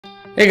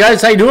Hey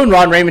guys, how you doing?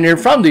 Ron Raymond here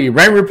from the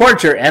Raymond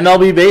Report, your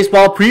MLB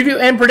baseball preview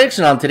and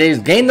prediction on today's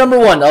game number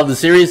 1 of the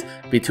series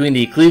between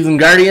the Cleveland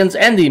Guardians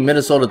and the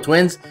Minnesota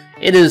Twins.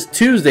 It is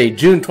Tuesday,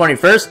 June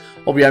 21st.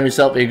 Hope you have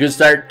yourself a good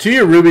start to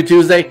your Ruby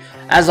Tuesday.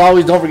 As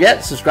always, don't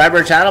forget, subscribe to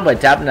our channel by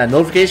tapping that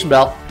notification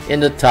bell in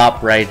the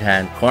top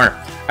right-hand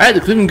corner. Alright,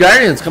 the Cleveland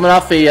Guardians coming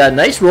off a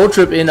nice road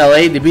trip in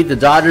LA. They beat the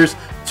Dodgers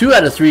 2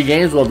 out of 3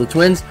 games, while the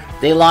Twins,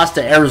 they lost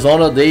to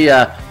Arizona. They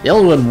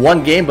only won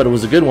 1 game, but it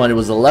was a good one. It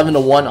was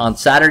 11-1 on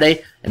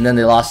Saturday, and then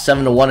they lost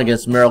 7-1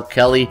 against Merrill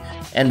Kelly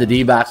and the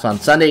D-backs on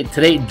Sunday.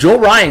 Today, Joe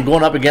Ryan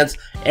going up against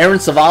Aaron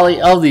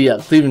Savali of the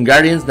Cleveland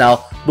Guardians.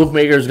 Now,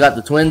 bookmakers got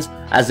the Twins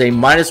as a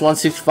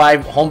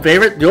 -165 home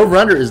favorite. The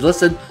over-under is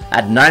listed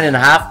at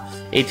 9.5.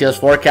 ATS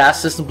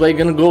forecast system play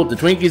going to go with the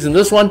Twinkies in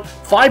this one,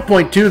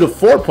 5.2 to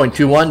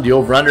 4.21. The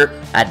over-under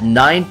at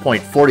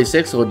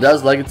 9.46, so it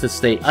does like it to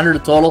stay under the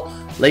total.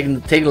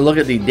 Taking a look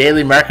at the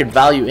daily market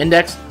value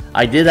index,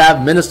 I did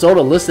have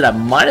Minnesota listed at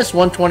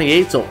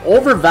 -128, so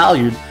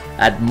overvalued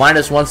at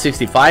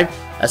 -165.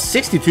 A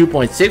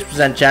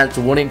 62.6% chance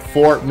of winning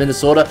for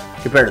Minnesota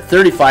compared to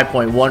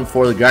 35.1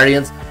 for the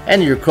Guardians.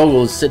 And your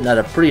Kogo is sitting at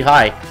a pretty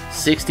high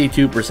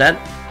 62%.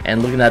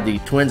 And looking at the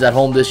Twins at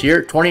home this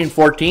year,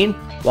 20-14,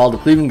 while the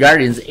Cleveland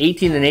Guardians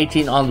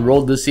 18-18 on the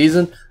road this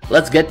season.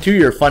 Let's get to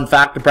your fun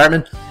fact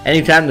department.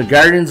 Anytime the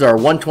Guardians are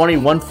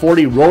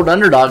 120-140 road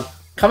underdog,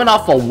 coming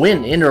off a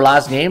win in their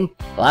last game,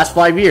 the last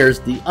 5 years,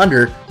 the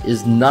under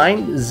is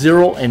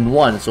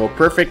 9-0-1. So a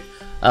perfect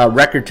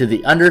record to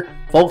the under.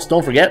 Folks,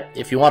 don't forget,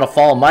 if you want to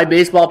follow my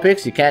baseball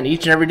picks, you can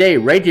each and every day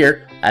right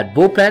here at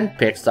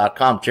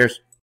bullpenpicks.com.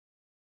 Cheers.